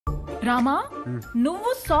రామా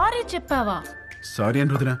నువ్వు సారీ చెప్పావా? సారీ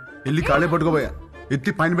అని రుదినా వెళ్ళి కాళ్ళే పట్టుకోబోయా,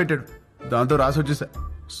 ఎత్తి పైన పెట్టాడు, దాంతో రాసి వచ్చేసా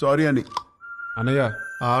సారీ అని. అన్నయ్య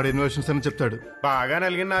ఆవిడ ఇన్వెషన్స్ అని చెప్తాడు. బాగా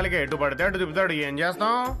నలిగిన నాలుగు ఎటు పడితే అటు తిప్పుతాడు, ఏం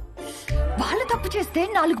చేస్తాం? వాళ్ళు తప్పు చేస్తే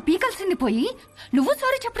 4 పీకల్సింది పోయి నువ్వు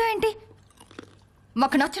సారీ చెప్పడం ఏంటి?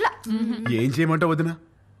 మాకు నచ్చలా. ఏం చేయమంటావు వదినా?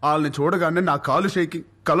 వాళ్ళని చూడగానే నా కాలు షేకింగ్,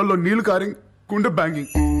 కళ్ళల్లో నీళ్లు కారింగ్, గుండె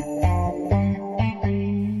బ్యాంగింగ్.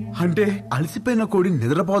 అంటే అలసిపోయిన కోడి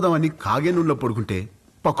నిద్రపోదామని కాగే నూనెలో పడుకుంటే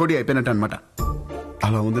పకోడీ అయిపోయినట్టు అనమాట.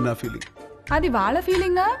 అలా ఉంది నా ఫీలింగ్. అది వాళ్ళ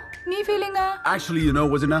ఫీలింగా నీ ఫీలింగా? యాక్చువల్లీ యు నో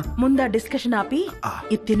వదినా, ముందా డిస్కషన్ ఆపి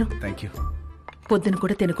ఇది తిను. Thank you. పొద్దున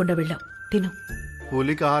కూడా తినకుండా వెళ్ళావు, తిను.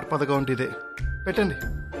 కూలికి ఆహార పథకం అంటే ఇదే. పెట్టండి,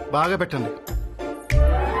 బాగా పెట్టండి.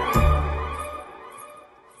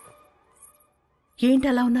 ఏంటి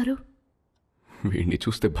అలా ఉన్నారు? వీడిని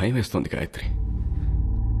చూస్తే భయం వేస్తోంది గాయత్రి.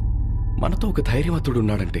 మనతో ఒక ధైర్యవంతుడు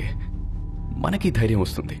ఉన్నాడంటే మనకి ధైర్యం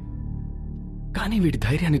వస్తుంది, కానీ వీడి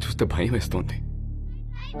ధైర్యాన్ని చూస్తే భయం వేస్తోంది.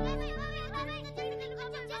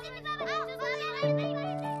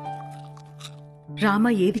 రామ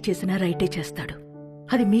ఏది చేసినా రైటే చేస్తాడు,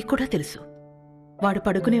 అది మీకు కూడా తెలుసు. వాడు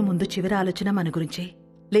పడుకునే ముందు చివరి ఆలోచన మన గురించే,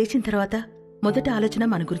 లేచిన తర్వాత మొదటి ఆలోచన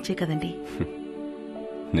మన గురించే కదండి.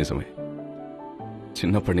 నిజమే.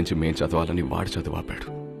 చిన్నప్పటి నుంచి మేం చదవాలని వాడు చదువు ఆపాడు,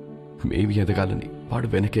 మేమి ఎదగాలని వాడు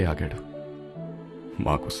వెనకే ఆగాడు.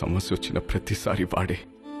 మాకు సమస్య వచ్చిన ప్రతిసారి వాడే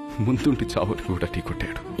ముందుండి చావుని కూడా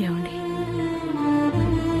ఢీకొట్టాడు. ఏమండి,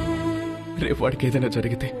 రేపు వాడికి ఏదైనా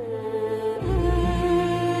జరిగితే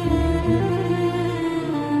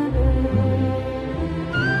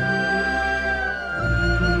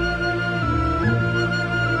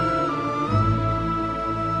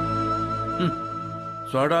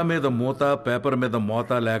సోడా మీద మూత, పేపర్ మీద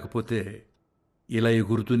మోత లేకపోతే ఇలా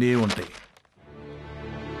ఎగురుతూనే ఉంటాయి.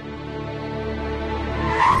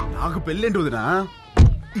 నాకు పెళ్ళేంటి వదినా?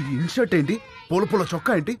 ఈ ఇన్షర్ట్ ఏంటి, పూల పూల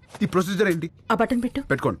చొక్కా ఏంటి, ఈ ప్రొసీజర్ ఏంటి? ఆ బటన్ పెట్టు.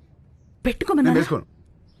 పెట్టుకోండి. పెట్టుకోమన్నా. వేసుకోను.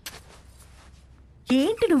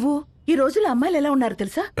 ఏంటి నువ్వు? ఈ రోజుల్లో అమ్మాయిలు ఎలా ఉన్నారు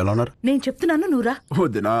తెలుసా? ఎలా ఉన్నారు? నేను చెప్తున్నాను, నువ్వురా.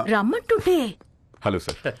 వదినా రమ్మంటుంటే. హలో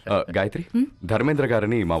సార్, గాయత్రి, ధర్మేంద్ర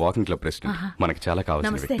గారని మా వాకింగ్ క్లబ్ ప్రెసిడెంట్. మనకి చాలా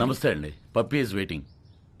కావాల్సింది. నమస్తే అండి. Puppy is waiting.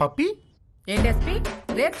 పప్పి ఏంటి ఎస్పీ,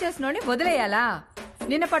 రేప్ చేసినోని వదిలేయాలా?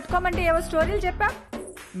 నిన్న పట్టుకోమంటే ఏవో స్టోరీలు చెప్పా,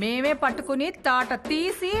 మేమే పట్టుకుని తాట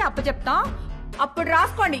తీసి అప్పచెప్తాం, అప్పుడు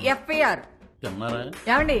రాసుకోండి ఎఫ్ఐఆర్.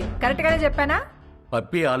 ఏమండి కరెక్ట్ గానే చెప్పానా?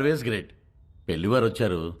 Puppy always great. పెళ్లివారు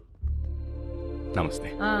వచ్చారు. నమస్తే.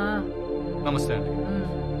 నమస్తే అండి.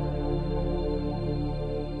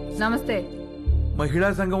 నమస్తే. మహిళా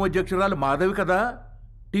సంఘం అధ్యక్షురాలు మాధవి కదా,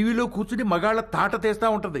 టీవీలో కూర్చుని మగాళ్ళ తాట తీస్తా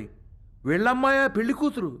ఉంటది. వీళ్ళమ్మాయా పెళ్లి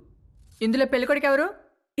కూతురు. ఇందులో పెళ్ళికొడుకు ఎవరు?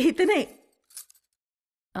 ఇతనే.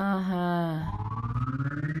 ఆహా,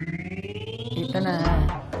 ఇతనా?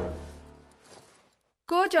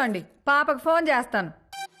 కూర్చోండి, పాపకు ఫోన్ చేస్తాను.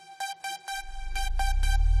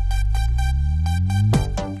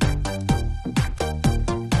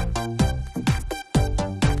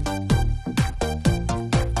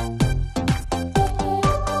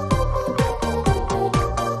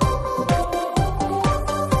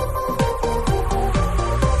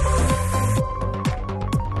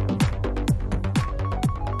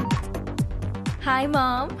 Hi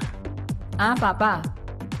ma'am. పాపా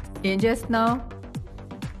ఏం చేస్తున్నావు?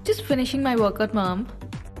 Just finishing my workout mom.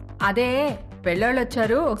 అదే పెళ్ళోళ్ళు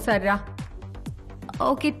వచ్చారు, ఒకసారి రా.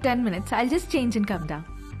 Okay, 10 minutes. I'll just change and come down.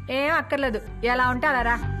 ఏం అక్కర్లేదు, ఎలా ఉంటే అలా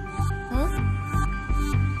రా.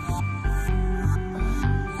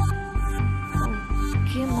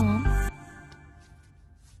 Okay, mom.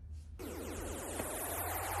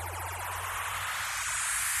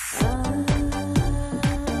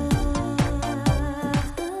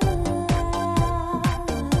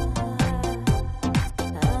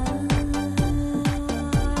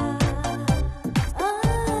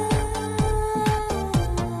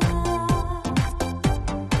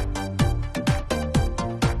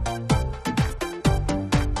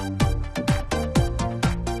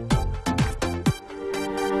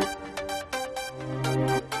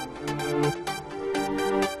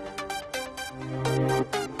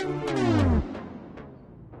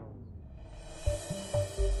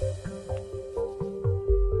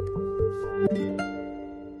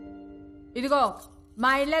 ఇదిగో, మా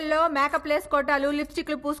ఇళ్లలో మేకప్ వేసుకోవటాలు,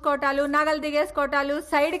 లిప్స్టిక్లు పూసుకోవటాలు, నగలు దిగేసుకోవటాలు,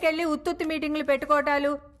 సైడ్కి వెళ్ళి ఉత్తుత్తి మీటింగ్లు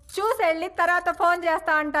పెట్టుకోవటాలు, చూసి వెళ్ళి తర్వాత ఫోన్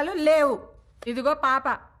చేస్తా అంటాలు లేవు. ఇదిగో పాప,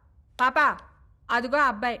 పాప అదిగో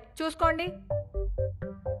అబ్బాయి, చూసుకోండి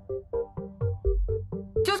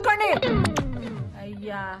చూసుకోండి.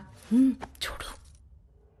 అయ్యా చూడు.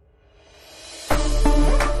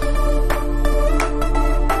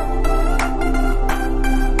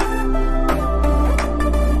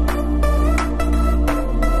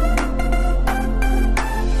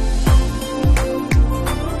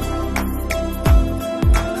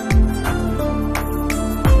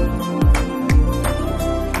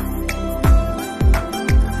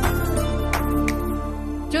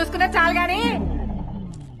 సంగతి చాలు గాని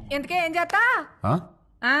ఇంతకే ఏం చేస్తా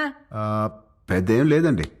ఆ? పెద్ద ఏం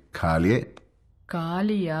లేదండి, ఖాళీయే.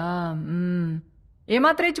 ఖాళీయా?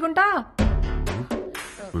 ఏమాత్రం ఇచ్చుకుంటా?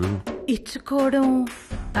 ఇచ్చుకోవడం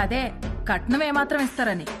అదే కట్నం ఏమాత్రం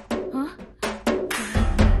ఇస్తారని.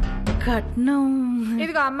 కట్నం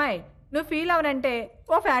ఇదిగో అమ్మాయి, నువ్వు ఫీల్ అవనంటే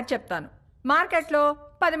ఓ ఫ్యాక్ట్ చెప్తాను. మార్కెట్లో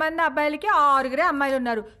 10 మంది అబ్బాయిలకి 6 అమ్మాయిలు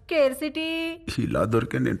ఉన్నారు. కేర్ సిటీ ఇలా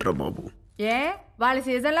దొరికింది ఏంట్రా బాబు? ఏ వాళ్ళ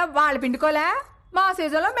సీజన్లో వాళ్ళు పిండుకోలే, మా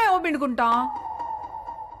సీజన్లో మేము పిండుకుంటాం.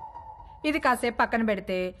 ఇది కాసేపు పక్కన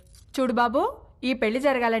పెడితే చూడు బాబు, ఈ పెళ్లి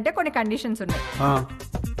జరగాలంటే కొన్ని కండిషన్స్ ఉన్నాయి.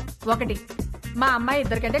 1, మా అమ్మాయి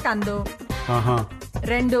 2 కంటే కందు.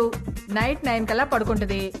 2, నైట్ 9 కల్లా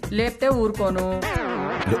పడుకుంటుంది, లేపితే ఊరుకోను.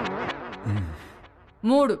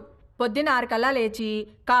 3, పొద్దున్న 6 కల్లా లేచి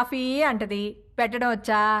కాఫీ అంటది, పెట్టడం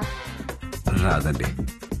వచ్చా? రాదండి.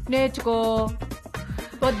 నేర్చుకో.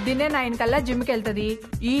 పొద్దున్నే 9 కల్లా జిమ్కి వెళ్తుంది,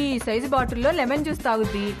 ఈ సైజు బాటిల్లో లెమన్ జ్యూస్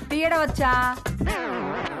తాగుద్ది, తీయడం వచ్చా?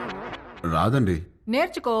 రాదండి.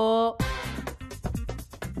 నేర్చుకో.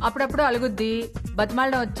 అప్పుడప్పుడు అలుగుద్ది,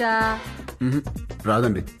 బతిమాలడం వచ్చా?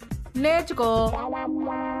 రాదండి. నేర్చుకో.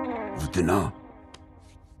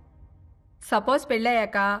 సపోజ్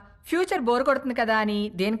పెళ్ళయ్యాక ఫ్యూచర్ బోర్ కొడుతుంది కదా అని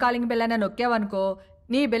దేని కాలింగ్ బెల్ అయినా నొక్కావనుకో,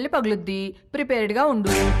 నీ బెల్లి పగులుద్ది, ప్రిపేర్డ్ గా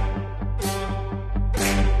ఉండు.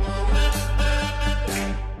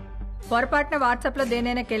 పొరపాటున వాట్సాప్ లో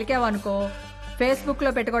దేనైనా కెలికావనుకో, ఫేస్బుక్ లో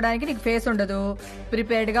పెట్టుకోవడానికి నీకు ఫేస్ ఉండదు,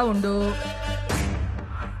 ప్రిపేర్డ్ గా ఉండు.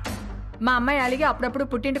 మా అమ్మాయి అలిగి అప్పుడప్పుడు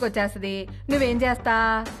పుట్టింటికి వచ్చేస్తుంది, నువ్వేం చేస్తా?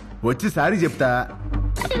 వచ్చి సారీ చెప్తా.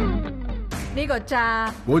 నీకొచ్చా?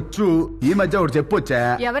 వచ్చు. ఈ మధ్య ఒకటి చెప్పొచ్చా?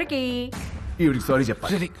 ఎవరికి? ఈవిడికి సారీ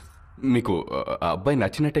చెప్పాలి. మీకు ఆ అబ్బాయి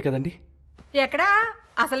నచ్చినట్టే కదండి? ఎక్కడా?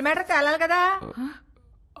 అసలు మ్యాటర్ తేలాలి కదా.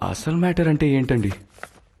 అసలు మ్యాటర్ అంటే ఏంటండి?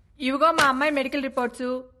 ఇవిగో మా అమ్మాయి మెడికల్ రిపోర్ట్స్.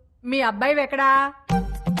 మీ అబ్బాయి ఎక్కడా?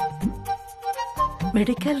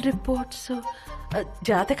 మెడికల్ రిపోర్ట్స్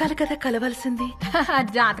జాతకాలు కదా కలవాల్సింది.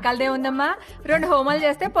 జాతకాలదే ఉందమ్మా, 2 హోమాలు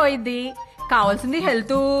చేస్తే పోయిద్ది. కావాల్సింది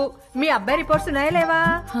హెల్త్. మీ అబ్బాయి రిపోర్ట్స్ ఉన్నాయా లేవా?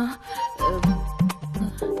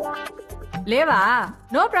 లేవా?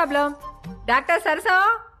 No problem. డాక్టర్ సరసా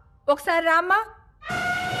ఒకసారి రామ్మా.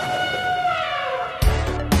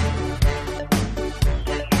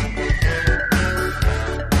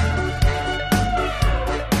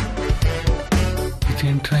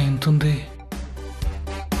 ఇదేంట్రా ఇంతుంది?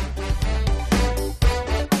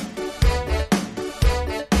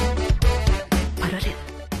 పర్వాలేదు,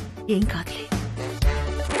 ఏం కాదులే.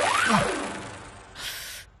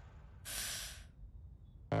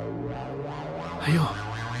 అయ్యో,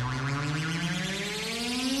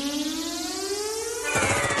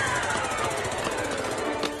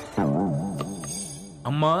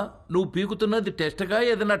 అమ్మా, నువ్వు పీకుతున్నది టెస్ట్గా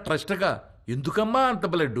ఏదైనా ట్రస్ట్గా? ఎందుకమ్మా అంత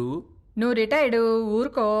బ్లడ్? నువ్వు రిటైర్డ్,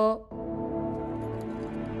 ఊరుకో.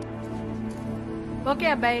 ఓకే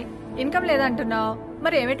అబ్బాయి, ఇన్కమ్ లేదంటున్నావు,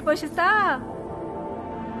 మరి ఏమిటి పోషిస్తా?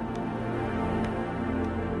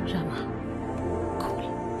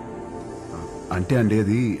 అంటే అండి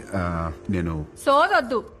అది నేను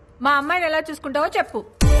సోదొద్దు. మా అమ్మాయిని ఎలా చూసుకుంటావో చెప్పు.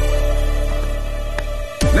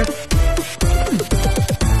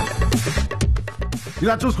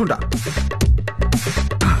 ఇలా చూసుకుంటా,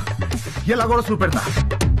 ఎలా కూడా చూపెడతా.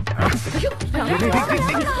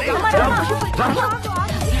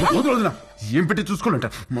 ఏం పెట్టి చూసుకోవాలంట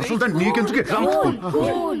మసలు నీకెందుకే.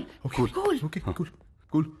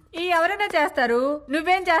 ఈ ఎవరైనా చేస్తారు,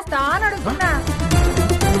 నువ్వేం చేస్తా అని అడుగుతున్నా.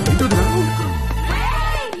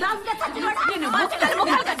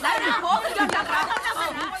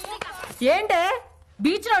 ఏంటే?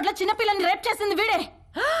 బీచ్ రోడ్ లో చిన్నపిల్లని రేప్ చేసింది వీడే.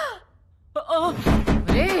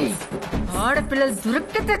 ఆడపిల్లలు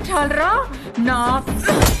దొరికితే చాలరా నా